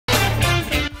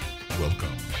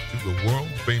the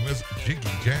world-famous Jiggy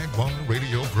Jaguar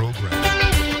radio program.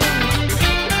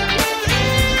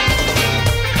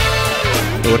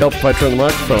 It would help if I turn the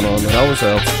microphone on. That always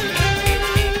helps.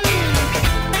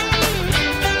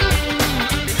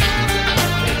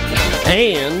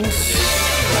 And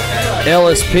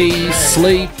LSP,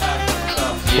 Sleep.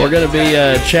 We're going to be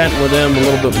chatting with them a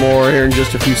little bit more here in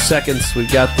just a few seconds.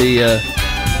 We've got the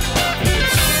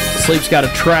Sleep's got a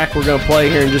track we're going to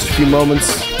play here in just a few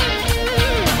moments.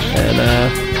 And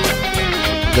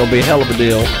it'll be a hell of a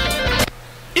deal.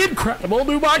 Incredible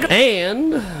new mic.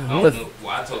 And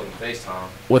I told him FaceTime.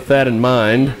 With that in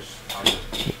mind,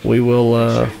 we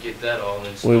will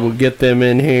get them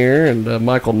in here, and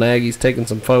Michael Nagy's taking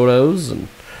some photos, and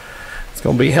it's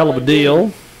going to be a hell of a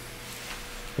deal.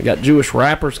 We got Jewish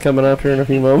rappers coming up here in a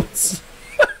few moments.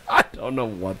 I don't know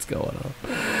what's going on,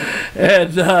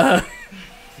 and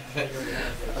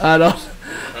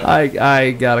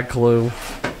I got a clue.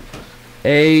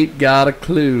 Ain't got a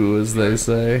clue, as they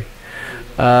say.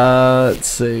 Let's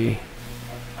see.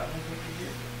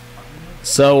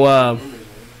 So,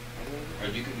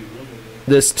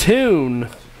 this tune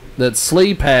that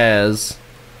Sleep has,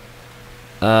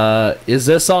 is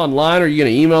this online, or are you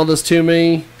going to email this to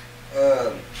me?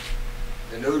 The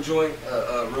new joint,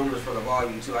 Rumors for the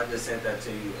Volume 2, I just sent that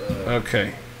to you.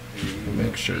 Okay.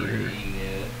 Make sure here.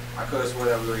 I could have sworn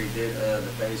that we already did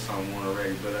the FaceTime one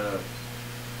already, but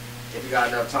if you got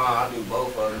enough time, I'll do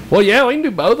both of them. Well, yeah, we can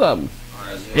do both of them.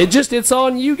 Right, yeah. It's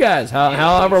on you guys,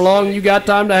 however long you got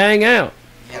time to hang out.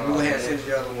 Yeah, go ahead and send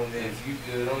the other one then. If you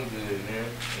good, I'm good, man.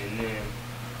 And then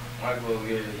Michael over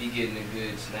here, he getting the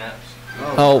good snaps.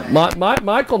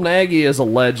 Michael Nagy is a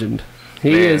legend.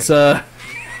 He is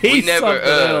he's something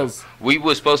else. We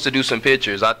were supposed to do some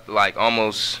pictures. I like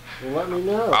almost. Well, let me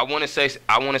know. I want to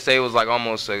say it was like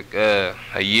almost a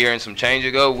year and some change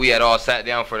ago. We had all sat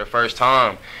down for the first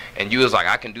time, and you was like,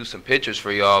 I can do some pictures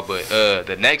for y'all, but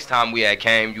the next time we had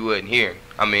came, you wasn't here.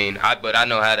 I mean, but I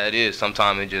know how that is.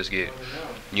 Sometimes it just get,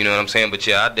 you know what I'm saying. But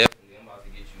yeah, I'm about to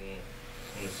get you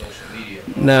on the social media.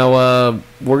 Now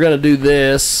we're gonna do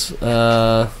this.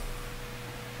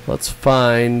 Let's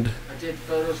find. I did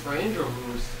photos for Angel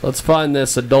Rooms. Let's find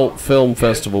this adult film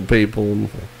festival people and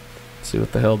see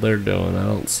what the hell they're doing. I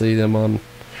don't see them on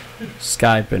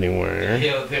Skype anywhere. What the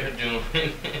hell they're doing?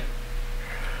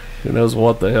 Who knows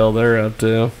what the hell they're up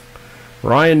to?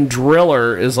 Ryan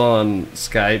Driller is on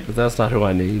Skype, but that's not who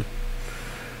I need.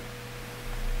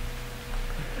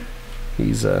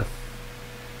 He's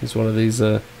one of these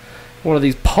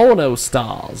porno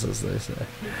stars, as they say.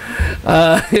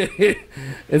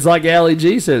 It's like Ali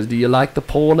G says, do you like the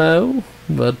porno?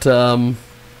 But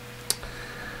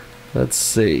let's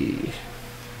see.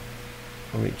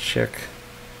 Let me check.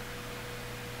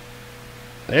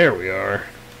 There we are.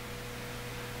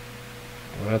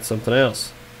 Well, that's something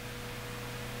else.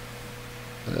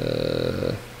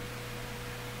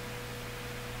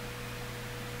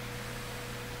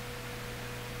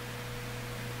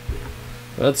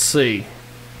 Let's see.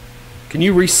 Can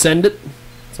you resend it?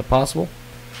 Is that possible?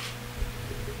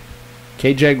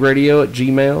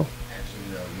 kjagradio@gmail.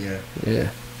 Yeah. Yeah.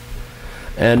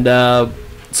 And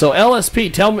so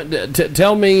LSP,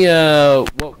 tell me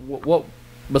what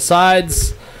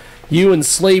besides you and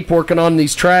Sleep working on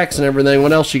these tracks and everything,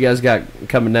 what else you guys got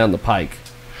coming down the pike?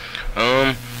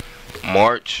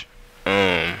 March.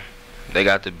 They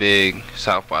got the big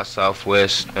South by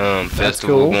Southwest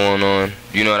festival going on.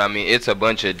 You know what I mean? It's a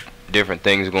bunch of different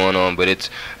things going on, but it's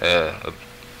a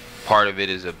part of it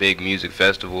is a big music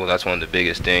festival. That's one of the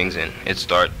biggest things, and this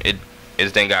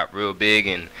thing got real big.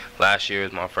 And last year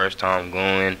was my first time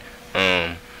going.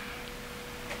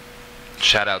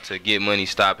 Shout out to Get Money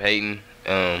Stop Hating.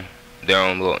 Their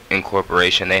own little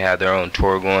incorporation. They had their own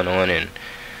tour going on, and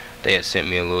they had sent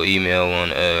me a little email on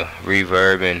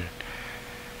Reverb, and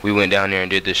we went down there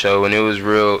and did the show, and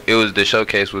the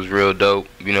showcase was real dope,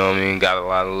 you know what I mean? Got a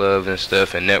lot of love and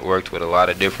stuff, and networked with a lot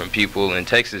of different people. And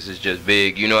Texas is just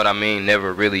big, you know what I mean?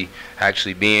 Never really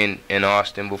actually being in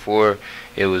Austin before.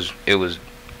 It was an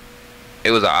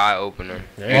eye opener.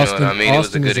 You know what I mean? It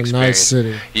was a good experience. Nice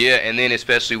city. Yeah, and then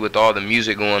especially with all the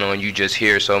music going on, you just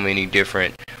hear so many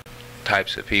different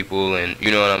types of people, and you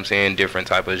know what I'm saying, different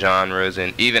type of genres,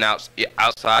 and even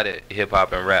outside of hip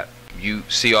hop and rap, you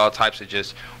see all types of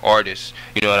just artists,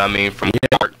 you know what I mean, from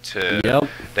art to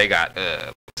they got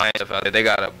stuff out there. They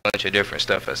got a bunch of different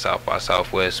stuff at South by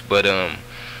Southwest, but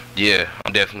yeah,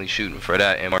 I'm definitely shooting for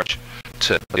that in March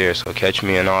to there. So catch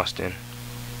me in Austin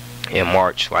in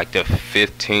March, like the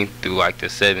 15th through like the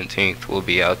 17th. We'll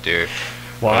be out there.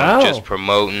 Wow. Just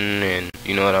promoting, and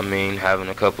you know what I mean, having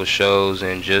a couple shows,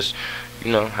 and just,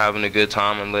 you know, having a good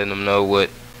time and letting them know what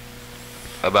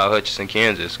about Hutchinson,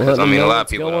 Kansas, because I mean a lot of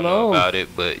people don't know about it,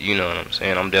 but you know what I'm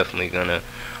saying. I'm definitely gonna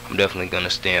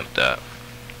stamp that.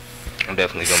 I'm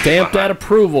definitely gonna stamp that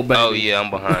approval, baby. Oh yeah,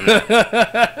 I'm behind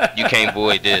that. You can't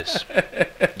void this.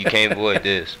 You can't void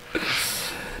this.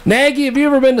 Nagy, have you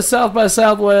ever been to South by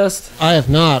Southwest? I have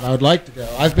not. I would like to go.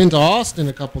 I've been to Austin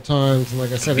a couple times, and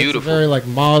like I said, Beautiful. It's a very like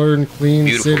modern, clean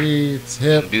city. It's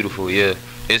hip. Beautiful, yeah.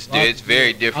 It's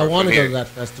very different. I want to go to that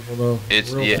festival though.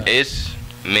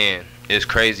 It's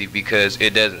crazy because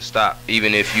it doesn't stop.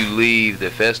 Even if you leave the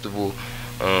festival,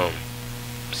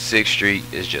 6th Street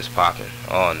is just popping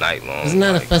all night long. Isn't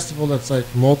that a festival that's like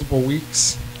multiple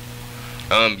weeks?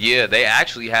 Yeah, they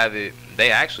actually have it. They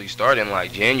actually start in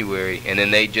like January, and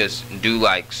then they just do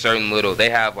like certain little. They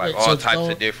have like all types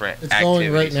of different activities. It's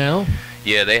going right now.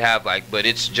 Yeah, they have like, but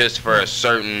it's just for a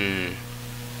certain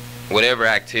whatever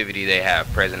activity they have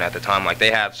present at the time. Like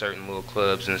they have certain little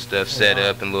clubs and stuff set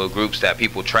up and little groups that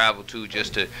people travel to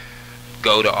just to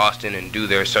go to Austin and do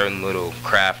their certain little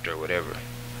craft or whatever.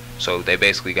 So they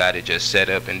basically got it just set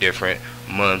up in different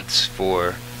months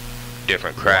for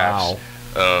different crafts.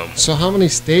 Wow. So how many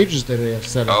stages did they have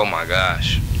set up? Oh my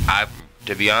gosh,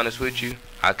 to be honest with you,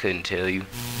 I couldn't tell you.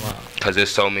 Wow. Cause there's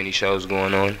so many shows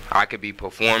going on. I could be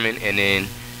performing and then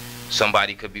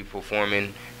somebody could be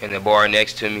performing in the bar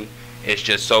next to me. It's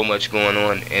just so much going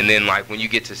on. And then like when you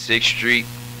get to 6th Street,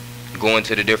 going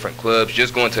to the different clubs,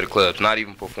 just going to the clubs, not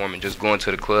even performing, just going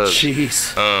to the clubs.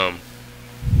 Jeez.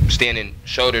 Standing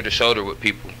shoulder to shoulder with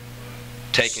people,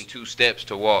 taking 2 steps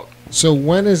to walk. So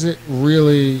when is it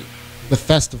really the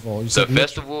festival? The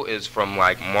festival is from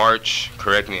like March.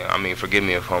 Forgive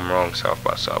me if I'm wrong. South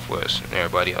by Southwest and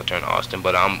everybody out there in Austin,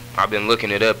 but I've been looking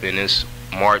it up, and it's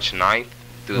March 9th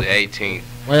through the 18th.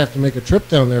 I have to make a trip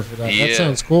down there for that. Yeah, that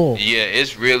sounds cool. Yeah,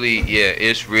 it's really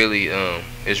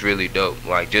dope.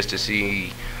 Like just to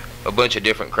see a bunch of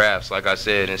different crafts. Like I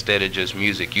said, instead of just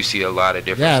music, you see a lot of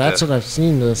different stuff. That's what I've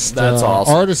seen. That's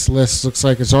awesome. Artist list looks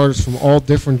like it's artists from all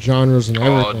different genres and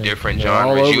everything. All different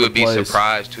genres. You would be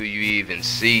surprised who you even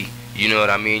see. You know what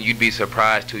I mean? You'd be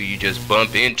surprised who you just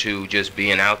bump into just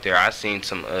being out there. I seen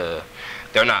some,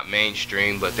 they're not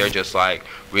mainstream, but they're just like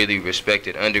really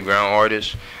respected underground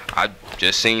artists. I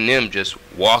just seen them just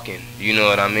walking. You know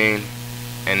what I mean?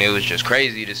 And it was just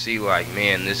crazy to see like,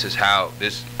 man, this is how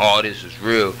all this is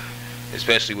real.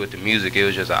 Especially with the music, it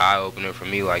was just an eye-opener for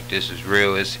me. Like, this is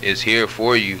real. It's here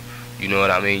for you. You know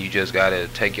what I mean? You just gotta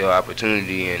take your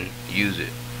opportunity and use it.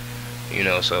 You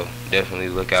know, so definitely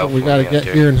look out. So we gotta get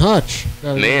here in Hutch.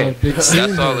 Man,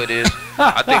 that's all it is.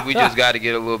 I think we just gotta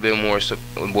get a little bit more.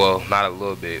 Well, not a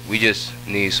little bit. We just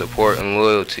need support and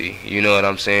loyalty. You know what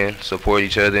I'm saying? Support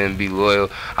each other and be loyal.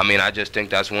 I mean, I just think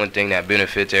that's one thing that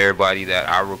benefits everybody that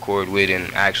I record with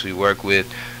and actually work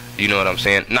with. You know what I'm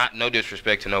saying? No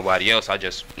disrespect to nobody else. I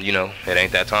just, it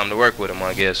ain't that time to work with them,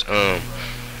 I guess.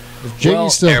 If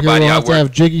Jiggy's still here, we'll have to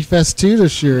have Jiggy Fest 2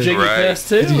 this year. Jiggy Fest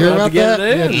 2? Did you hear about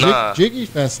that? Yeah, Jiggy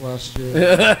Fest last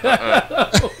year.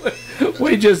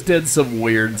 We just did some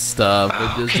weird stuff.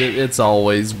 It's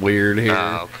always weird here.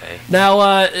 Okay.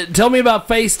 Now, tell me about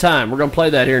FaceTime. We're going to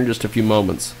play that here in just a few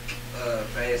moments.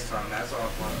 FaceTime, that's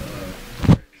off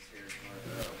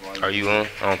my... Are you on?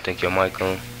 I don't think your mic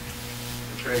on.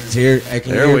 Here,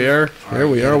 there we are. Here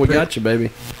we are. We got you, baby.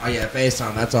 Oh yeah,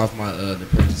 FaceTime. That's off my The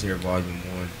Princess Here Volume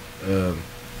 1.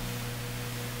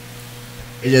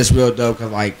 It's just real dope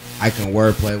because like I can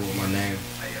wordplay with my name.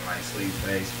 Like Sleep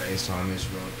Face, FaceTime. It's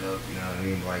real dope. You know what I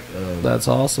mean? Like that's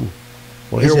awesome.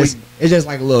 Well, it's just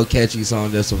like a little catchy song.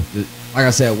 Just like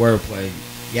I said, wordplay.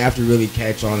 You have to really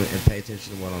catch on it and pay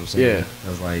attention to what I'm saying. Yeah.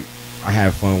 Because like I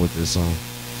have fun with this song.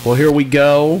 Well, here we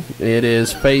go. It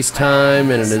is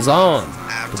FaceTime, and it is on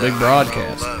the big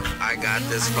broadcast. I got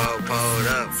this phone pulled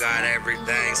up, got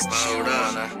everything slowed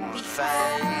up.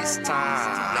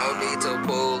 FaceTime, no need to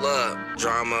pull up.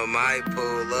 Drama might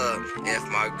pull up if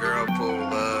my girl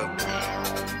pull up.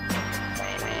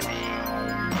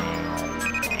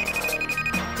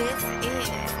 This is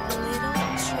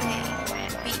Little Trey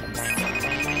Beats.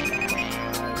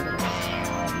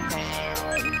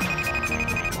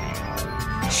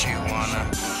 She wanna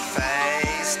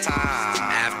FaceTime.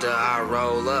 After I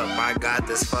roll up, I got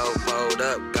this phone pulled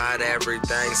up, got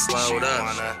everything slowed up.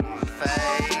 Wanna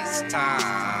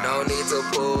FaceTime. No need to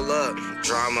pull up,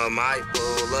 drama might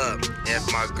pull up if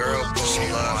my girl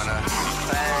pull up. Wanna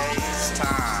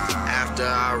FaceTime. After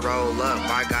I roll up,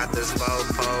 I got this phone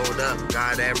pulled up,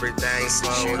 got everything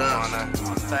slowed up. Wanna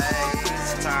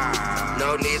FaceTime.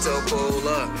 No need to pull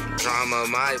up, drama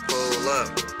might pull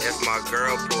up if my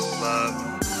girl pull up.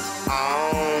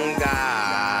 Oh God,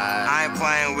 I ain't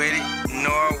playing with it,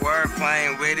 nor word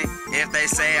playing with it. If they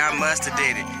say I musta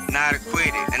did it, not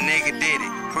acquitted, a nigga did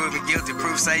it. Proven guilty,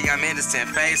 proof say I'm innocent.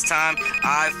 FaceTime,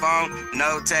 iPhone,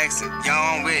 no texting. Yo,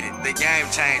 I'm with it. The game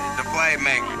changer, the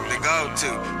playmaker, the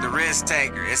go-to, the risk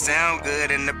taker. It sound good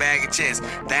in the bag of chips.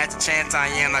 That's a chance I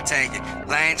am not taking.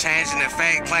 Lane changing and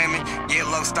fake claiming. Get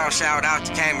low star, shout out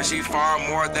to Cayman. She far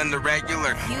more than the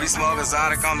regular. We smoke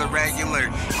exotic on the regular.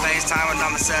 FaceTiming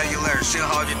on the cellular. She'll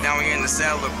hold you down when you're in the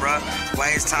cellar, bruh.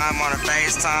 Waste time on a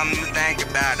FaceTime. Let me think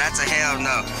about it. That's a hell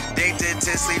no. Addicted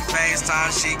to sleep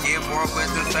FaceTime. She get bored with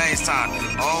the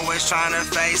FaceTime. Always trying to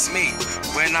face me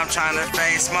when I'm trying to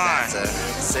face mine. That's a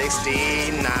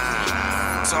 69.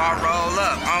 So I roll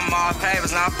up, I'm all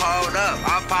papers and I pulled up.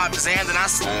 I popped his hands and I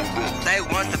they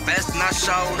want the best and I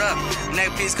showed up.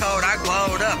 Neck piece code, I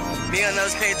glowed up. Me and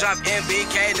those K drop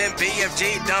MBK, then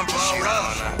BFG done rolled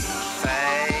up.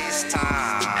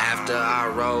 FaceTime. After I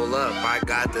roll up, I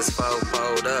got this phone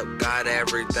pulled up. Got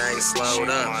everything slowed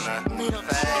up.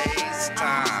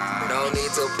 FaceTime. No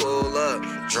need to pull up.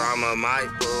 Drama might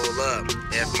pull up.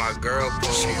 If my girl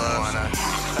pull up.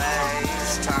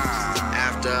 FaceTime.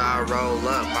 After I roll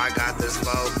up, I got this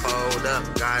phone pulled up.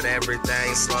 Got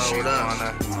everything slowed up.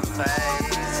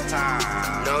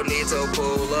 FaceTime. No need to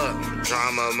pull up.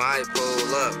 Drama might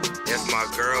pull up. If my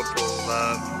girl pull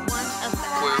up.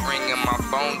 Quit ringing my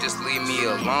phone, just leave me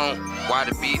alone. Why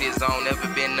the beat is on, never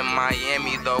been to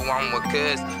Miami, though I'm with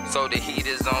cuz. So the heat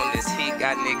is on, this heat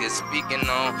got niggas speaking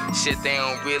on shit they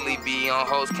don't really be on.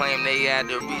 Hoes claim they had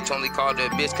to reach, only called her a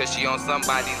bitch cause she on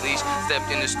somebody's leash. Stepped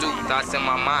in the stoop, thoughts in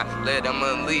my mind, let them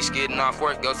unleash. Getting off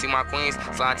work, go see my queens,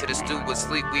 slide to the stoop with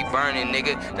sleep, we burning,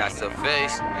 nigga. That's a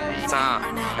face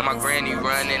time. And my granny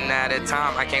running out of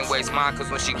time. I can't waste mine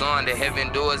cause when she gone to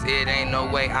heaven doors, it ain't no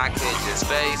way I could just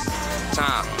face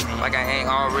time. Like I ain't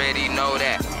already know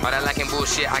that. All that lacking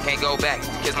bullshit, I can't go back.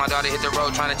 Kiss my daughter hit the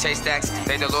road trying to chase stacks.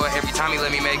 Thank the Lord every time he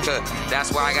let me make her.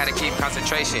 That's why I gotta keep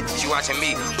concentration. She watching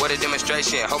me, what a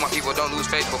demonstration. Hope my people don't lose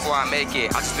faith before I make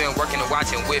it. I just been working and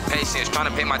watching with patience. Trying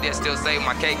to pay my debt, still save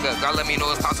my cake up. God let me know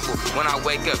it's possible when I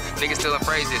wake up. Niggas still in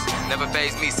phrases, never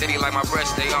phase me. City like my brush,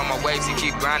 they on my waves. You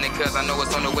keep grinding cause I know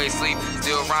it's on the way sleep.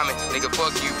 Still rhyming, nigga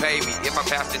fuck you, pay me. If I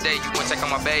pass the day, you wanna check on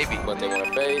my baby. But they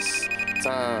wanna face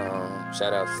time.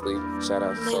 Shout out sleep, shout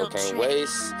out so can't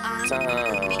waste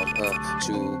time.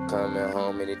 You coming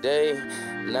home any day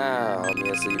now. Me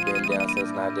and sleep been down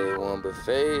since not day one, but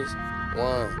phase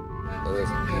one.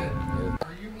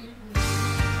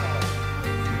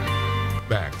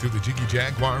 Back to the Jiggy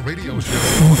Jaguar radio show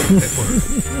on the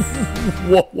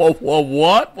network. Whoa,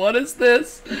 what? What is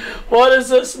this? What is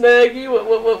this, Nagy?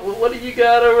 What do you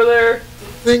got over there?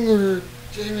 Thing where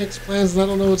Jay makes plans and I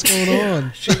don't know what's going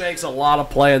on. She makes a lot of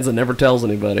plans and never tells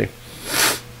anybody.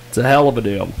 It's a hell of a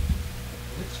deal.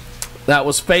 That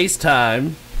was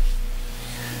FaceTime.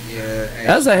 Yeah.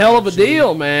 That's a hell of a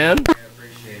deal, man. I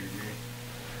appreciate it, man.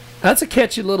 That's a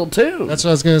catchy little tune. That's what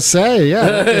I was going to say.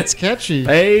 Yeah, it's catchy.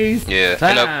 FaceTime.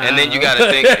 Yeah. And then you got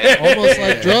to think. Almost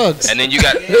like drugs. And then you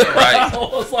got, right.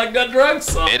 Almost like that drug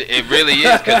song. It really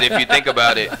is, because if you think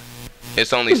about it,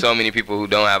 it's only so many people who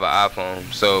don't have an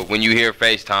iPhone. So when you hear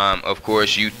FaceTime, of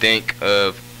course you think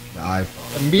of The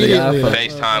iPhone. Immediately.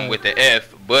 FaceTime with the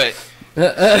F, but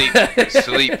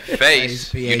sleep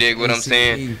face. You dig what I'm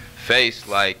saying? Face,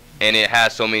 like, and it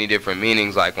has so many different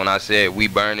meanings. Like when I said we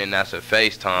burning, that's a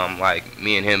FaceTime. Like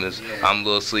me and him is, I'm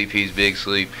little sleep, he's big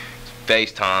sleep.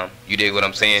 FaceTime, you dig what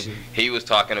I'm saying? He was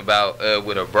talking about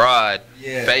with a broad,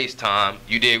 FaceTime,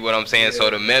 you dig what I'm saying? So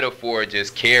the metaphor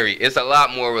just carry. It's a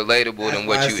lot more relatable than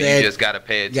what you just gotta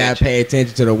pay attention. You gotta pay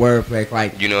attention to the wordplay.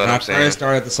 Like, you know what I'm saying? When I first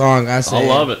started the song, I said, I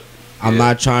love it. I'm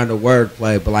not trying to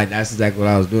wordplay, but like that's exactly what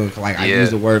I was doing. 'Cause, like I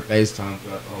used the word FaceTime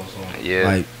throughout the whole song. Yeah.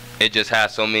 Like, it just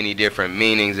has so many different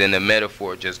meanings, and the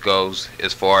metaphor just goes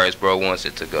as far as bro wants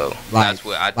it to go. Like, that's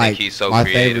what I think he's so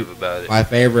creative about it. My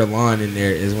favorite line in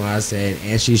there is when I said,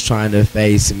 and she's trying to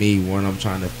face me when I'm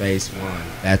trying to face one.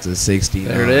 That's a 69.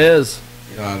 There it is.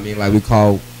 You know what I mean? Like we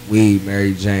call weed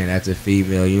Mary Jane. That's a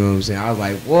female. You know what I'm saying? I was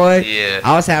like, what? Yeah.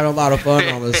 I was having a lot of fun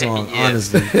on this song,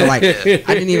 honestly. But, like,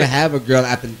 I didn't even have a girl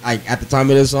at the time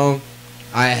of this song.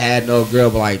 I had no girl,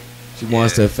 but like she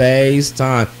wants to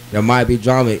FaceTime. There might be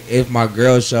drama if my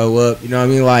girl show up. You know what I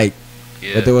mean? Like,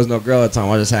 but there was no girl at the time.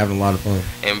 I was just having a lot of fun.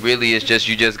 And really, it's just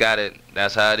you just gotta.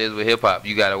 That's how it is with hip hop.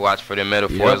 You gotta watch for the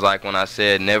metaphors. Like when I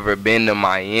said, never been to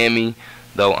Miami,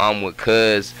 though I'm with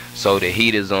cuz, so the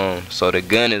heat is on, so the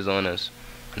gun is on us.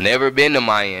 Never been to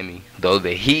Miami, though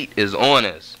the heat is on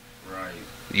us. Right.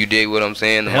 You dig what I'm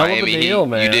saying? The Hell Miami of a deal, Heat.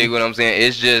 man. You dig what I'm saying?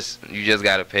 It's just you just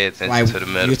gotta pay attention Like to the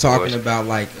metaphors. you're talking about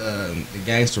like the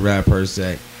gangster rap per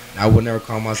se. I would never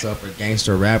call myself a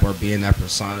gangster rap or being that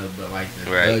persona, but like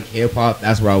the Right. thug hip hop,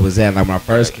 that's where I was at. Like when I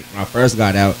first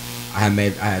got out, I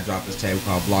had dropped this tape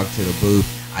called Block to the Booth.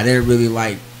 I didn't really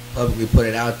like publicly put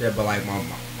it out there, but like my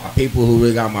people who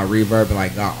really got my reverb and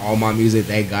like got all my music,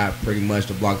 they got pretty much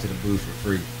the Block to the Booth for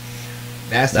free.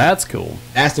 That's cool.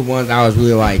 That's the ones I was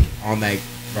really like on that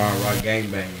raw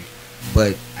gangbanging.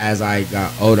 But as I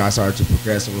got older, I started to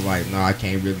progress and was like, no, I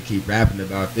can't really keep rapping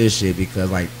about this shit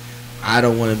because like I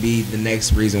don't want to be the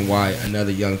next reason why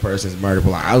another young person's murdered.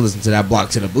 But like, I listened to that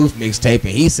Block to the Booth mixtape and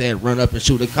he said run up and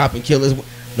shoot a cop and kill his.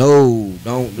 No.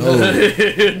 no.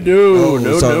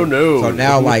 So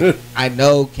now like I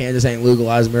know Kansas ain't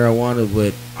legalized marijuana,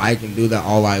 but I can do that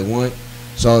all I want.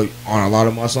 So on a lot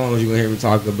of my songs, you're gonna hear me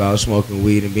talk about smoking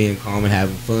weed and being calm and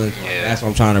having fun. Yeah. That's what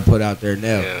I'm trying to put out there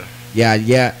now. Yeah.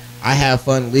 Yeah. I have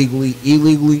fun legally,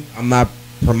 illegally. I'm not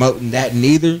promoting that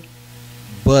neither.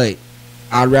 But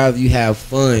I'd rather you have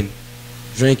fun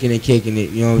drinking and kicking it,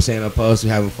 you know what I'm saying, opposed to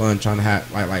having fun trying to have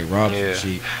like rob some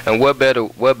shit. And what better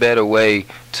way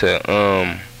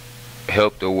to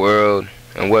help the world,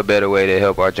 and what better way to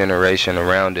help our generation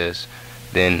around us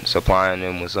than supplying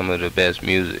them with some of the best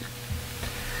music?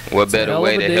 What better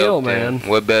way to help them?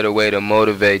 What better way to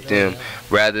motivate them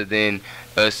rather than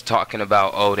us talking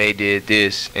about, oh, they did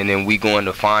this, and then we going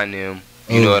to find them.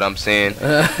 You know what I'm saying?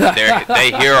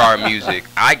 They hear our music.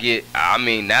 I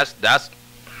mean, that's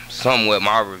somewhat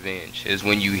my revenge is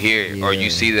when you hear it or you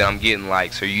see that I'm getting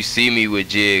likes or you see me with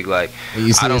Jig. Like, when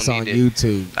you see this on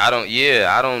YouTube. I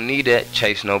don't need that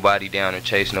chase nobody down or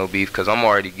chase no beef because I'm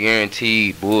already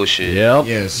guaranteed bullshit. Yep.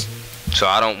 Yes. So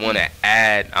I don't want to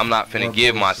add. I'm not finna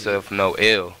give myself no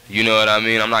L. You know what I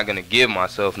mean? I'm not gonna give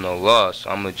myself no loss.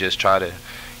 I'm gonna just try to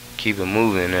keep it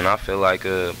moving, and I feel like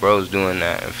bro's doing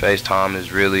that. And FaceTime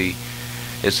is really,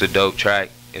 it's a dope track.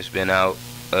 It's been out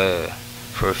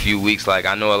for a few weeks. Like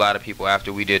I know a lot of people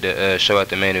after we did the show at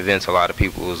the main events, a lot of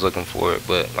people was looking for it.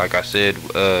 But like I said,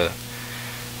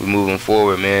 we moving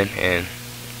forward, man, and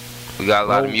we got a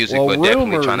lot of music, but rumors.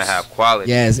 Definitely trying to have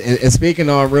quality. Yes, and speaking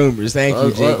on rumors, thank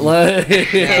you, Jiggy.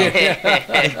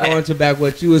 Going to back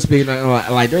what you were speaking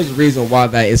on, like there's a reason why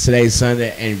that is today's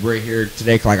Sunday and we're here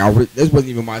today. Like this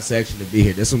wasn't even my section to be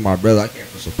here. This was my brother. I came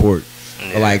for support.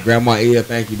 Yeah. But like Grandma Ida,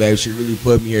 thank you, baby. She really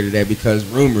put me here today because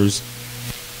rumors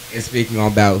is speaking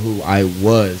on about who I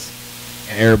was.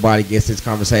 And everybody gets this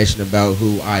conversation about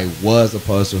who I was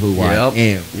opposed to who I am.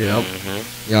 Yep. You know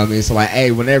what I mean? So like,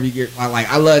 hey, whenever you get like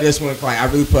I love this one. Like I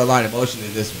really put a lot of emotion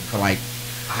in this one. Cause like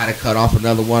I had to cut off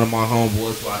another one of my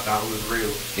homeboys who I thought was real.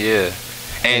 Yeah,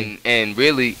 and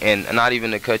really, and not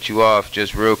even to cut you off,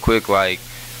 just real quick, like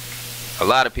a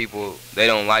lot of people, they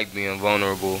don't like being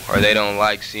vulnerable or they don't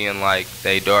like seeing like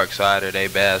they dark side or they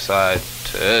bad side.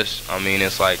 To us, I mean,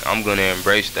 it's like I'm gonna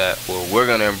embrace that. Well, we're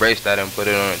gonna embrace that and put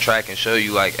it on a track and show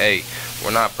you like, hey,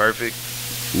 we're not perfect.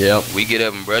 Yep. We get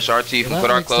up and brush our teeth Well, and put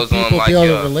our clothes on like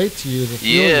relate to you.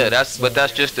 Yeah, but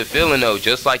that's just the feeling though.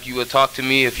 Just like you would talk to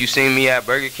me if you seen me at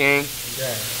Burger King.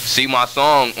 Yeah. See my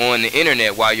song on the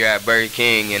internet while you're at Burger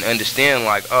King and understand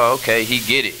like, oh, okay, he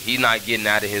get it. He's not getting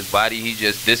out of his body.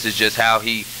 This is just how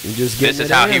he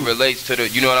relates to the,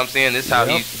 you know what I'm saying? This is how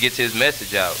he gets his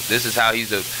message out. This is how he's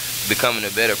becoming a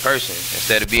better person.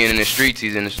 Instead of being in the streets,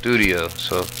 he's in the studio.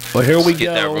 So well, here we get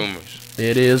go. That rumors.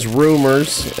 It is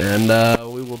rumors, and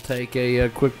we will take a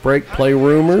quick break, play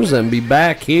rumors, and be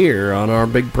back here on our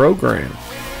big program.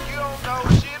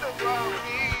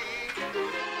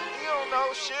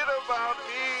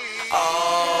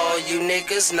 All you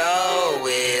niggas know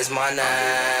is my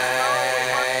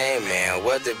name, man.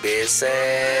 What the bitch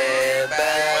said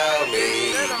about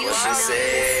me, what she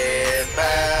said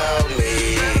about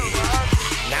me.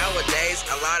 Nowadays,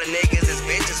 a lot of niggas is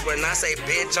bitches. When I say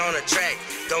bitch on the track,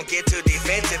 don't get too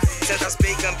defensive. Since I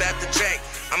speak about the track,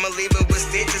 I'ma leave it with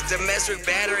stitches. Domestic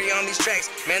battery on these tracks.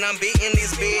 Man, I'm beating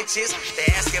these bitches.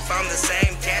 They ask if I'm the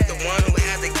same cat, the one who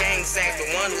had the gang sack, the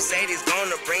one who said he's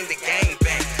gonna bring the gang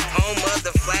back. Home of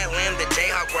the flatland, the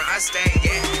Jayhawk where I stay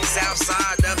at. South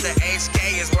side of the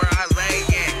HK is where I lay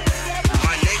at.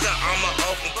 My nigga, I'm a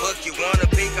open book. You wanna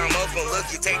peek, I'm open look.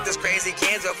 You take this crazy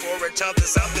cans before it chump and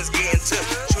something's getting took.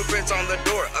 True prints on the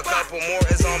door, a couple more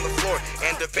is on the floor.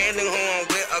 And depending who I'm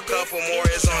with, a couple more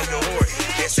is on your hoard.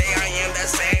 They say I am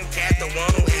that same cat, the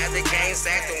one who had the cane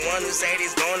sack, the one who said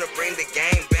he's gonna bring the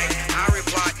game back. I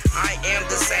reply, I am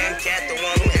the same cat, the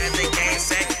one who had the cane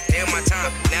sack. In my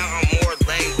time, now I'm more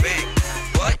laid back.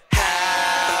 What?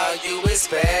 How you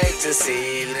expect to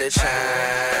see the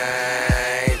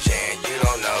change and you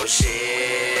don't know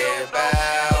shit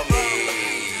about me,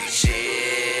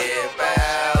 shit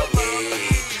about me.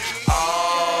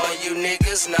 All you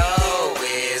niggas know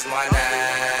is my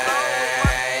name.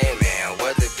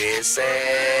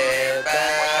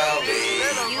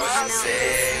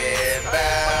 said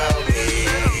about me.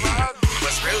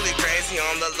 What's really crazy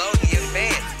on the low, he a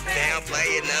fan.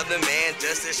 Downplay another man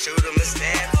just to shoot him a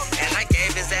stab. And I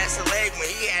gave his ass a leg when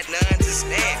he had none to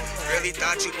stand. Really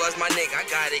thought you was my nigga, I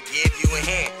gotta give you a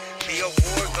hand. The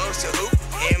award goes to who?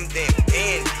 Him, them,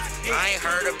 Ben. I ain't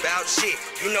heard about shit,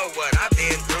 you know what I've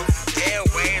been through. Dead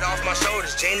weight off my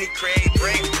shoulders, Jenny Craig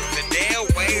breakthrough. The dead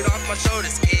weight off my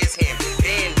shoulders is him,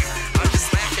 then you. I'm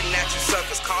just laughing at you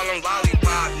suckers, call them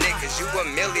lollipop niggas. You a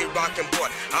Millie rockin' boy,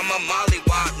 I'm a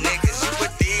mollywop niggas. You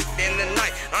a thief in the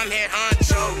night, I'm head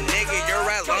honcho nigga. You're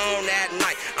alone at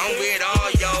night, I'm with all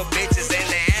your bitches. And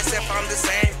they ask if I'm the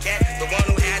same cat, the one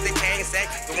who had the cane sack,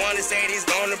 the one that said he's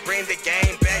gonna bring the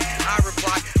game back. I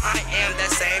reply, I am that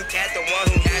same cat, the one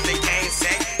who had the cane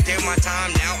sack. Did my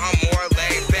time, now I'm more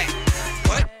laid back.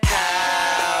 What?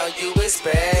 How you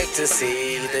expect to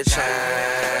see the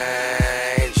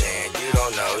change and you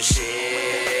don't know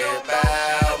shit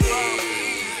about me,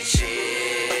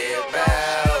 shit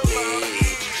about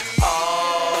me.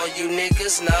 All you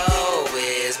niggas know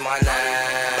is my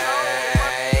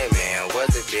name and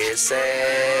what the bitch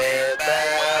said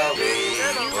about me,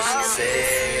 what she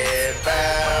said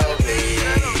about me.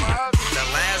 The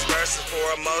last verse is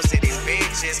for most of these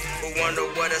bitches who wonder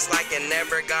what it's like and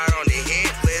never got on the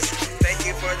hit list. Thank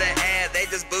you for the ad, they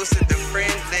just boosted the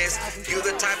friend list. You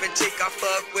the type of chick I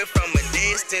fuck with from a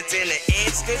distance. In an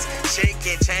instance, shit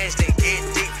can change and get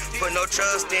deep. Put no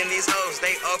trust in these hoes,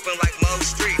 they open like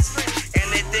most streets. And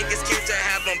they think it's cute to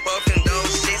have them both in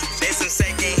those sheets. They some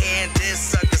second hand diss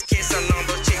suckers kissing on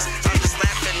those cheeks. I'm just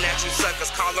laughing at you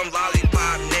suckers, call them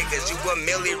lollipop niggas. You a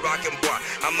Millie rockin' boy,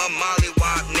 I'm a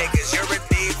mollywop niggas. You're a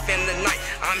thief in the night,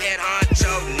 I'm head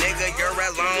honcho nigga. You're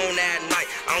alone at night,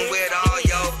 I'm with all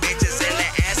your bitches. And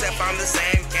they ask if I'm the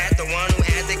same cat, the one who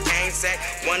had the cane sack,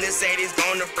 one that said he's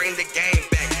gonna bring the game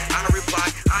back. I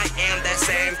reply, I am that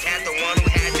same cat, the one who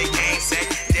had the cane sack.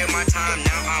 Did my time,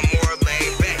 now I'm more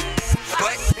laid back.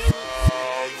 But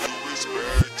all you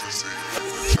expect to see the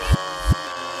change,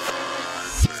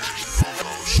 you don't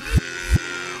know shit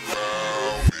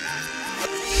about me,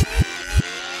 shit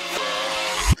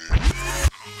about me.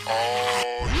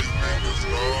 All you niggas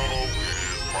know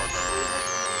is my name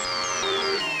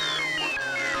and what the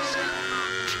bitch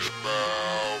said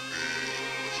about me,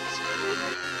 what she said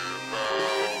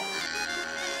about me.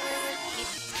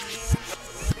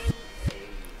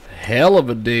 Hell of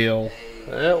a deal.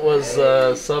 That was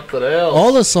something else.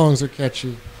 All the songs are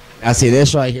catchy. I see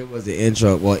this right here was the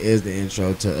intro. Well, is the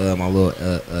intro to my little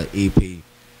EP.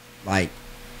 Like,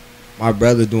 my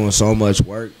brother doing so much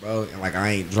work, bro, and like I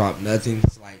ain't dropped nothing.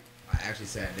 It's like I actually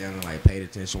sat down and like paid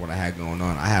attention to what I had going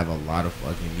on. I have a lot of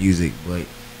fucking music, but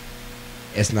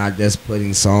it's not just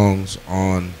putting songs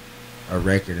on a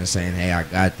record and saying, "Hey, I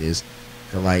got this."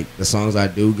 Cause like the songs I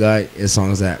do got is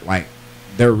songs that like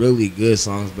they're really good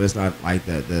songs, but it's not like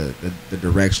the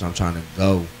direction I'm trying to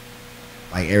go.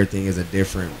 Like everything is a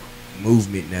different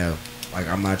movement now. Like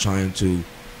I'm not trying to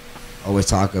always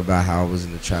talk about how I was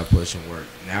in the trap pushing work.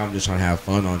 Now I'm just trying to have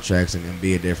fun on tracks and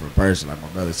be a different person. Like my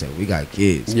brother said, we got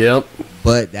kids. Yep.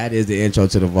 But that is the intro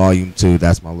to the volume 2.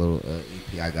 That's my little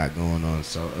EP I got going on.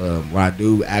 So when I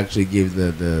do actually give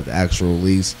the actual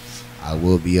release, I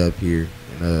will be up here.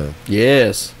 And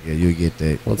yes. Yeah, you'll get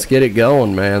that. Let's get it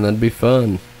going, man. That'd be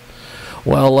fun.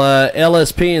 Well,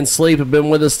 LSP and Sleep have been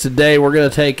with us today. We're going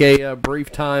to take a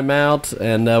brief time out,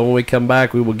 and when we come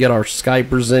back, we will get our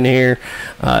Skypers in here.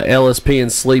 LSP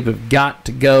and Sleep have got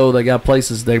to go. They got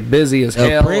places. They're busy as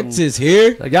hell. The Prince is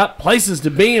here. They got places to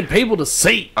be and people to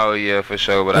see. Oh, yeah, for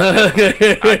sure. But I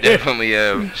definitely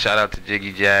shout out to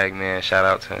Jiggy Jag, man. Shout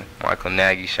out to Michael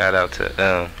Nagy. Shout out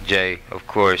to Jay, of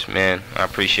course, man. I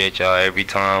appreciate y'all every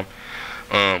time.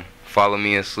 Follow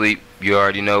me and Sleep. You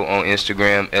already know on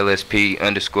Instagram,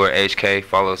 LSP_HK.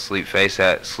 Follow Sleep Phace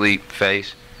at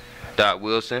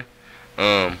sleepphace.wilson.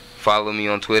 Follow me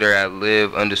on Twitter at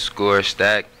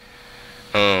live_stack.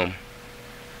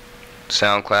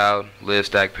 SoundCloud, Live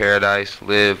Stack Paradise,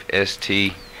 Live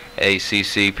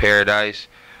STACC Paradise.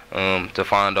 To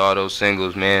find all those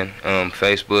singles, man.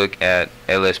 Facebook at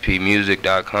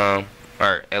lspmusic.com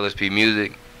or LSP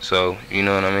Music. So, you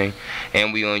know what I mean?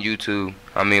 And we on YouTube.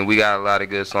 I mean, we got a lot of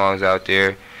good songs out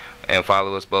there. And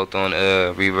follow us both on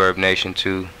Reverb Nation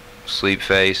 2, Sleep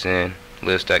Phace, and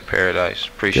Live Stack Paradise.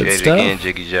 Appreciate it again,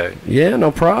 Jiggy J. Yeah,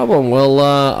 no problem. Well,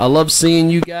 I love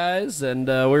seeing you guys, and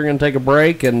we're going to take a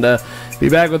break and be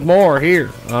back with more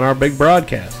here on our big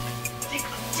broadcast.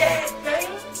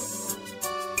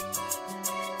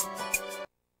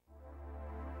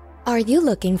 Are you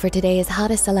looking for today's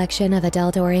hottest selection of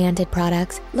adult-oriented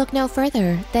products? Look no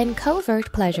further than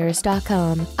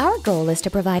covertpleasures.com. Our goal is to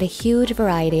provide a huge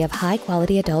variety of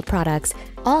high-quality adult products,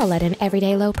 all at an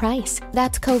everyday low price.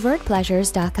 That's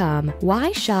covertpleasures.com.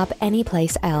 Why shop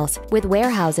anyplace else? With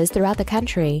warehouses throughout the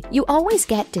country, you always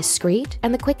get discreet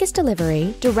and the quickest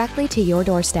delivery directly to your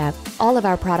doorstep. All of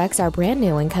our products are brand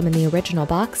new and come in the original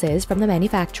boxes from the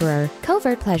manufacturer.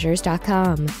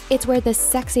 covertpleasures.com. It's where the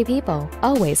sexy people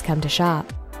always come to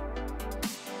shop.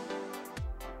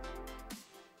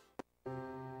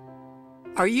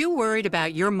 Are you worried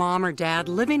about your mom or dad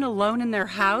living alone in their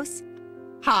house?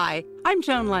 Hi, I'm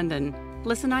Joan London.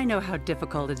 Listen, I know how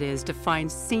difficult it is to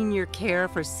find senior care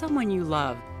for someone you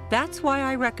love. That's why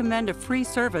I recommend a free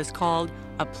service called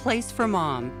A Place for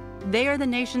Mom. They are the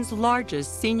nation's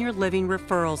largest senior living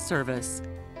referral service.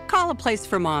 Call A Place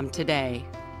for Mom today.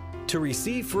 To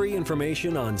receive free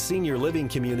information on senior living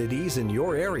communities in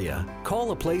your area, call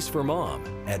A Place for Mom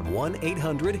at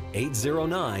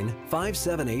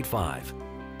 1-800-809-5785.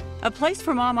 A Place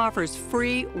for Mom offers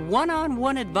free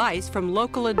one-on-one advice from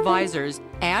local advisors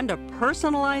and a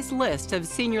personalized list of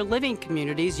senior living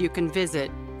communities you can visit.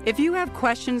 If you have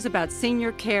questions about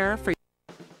senior care for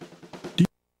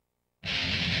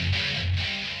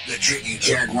The Jiggy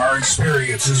Jaguar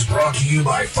Experience is brought to you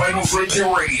by Final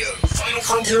Frontier Radio.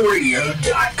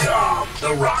 FinalFrontierRadio.com,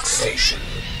 the rock station.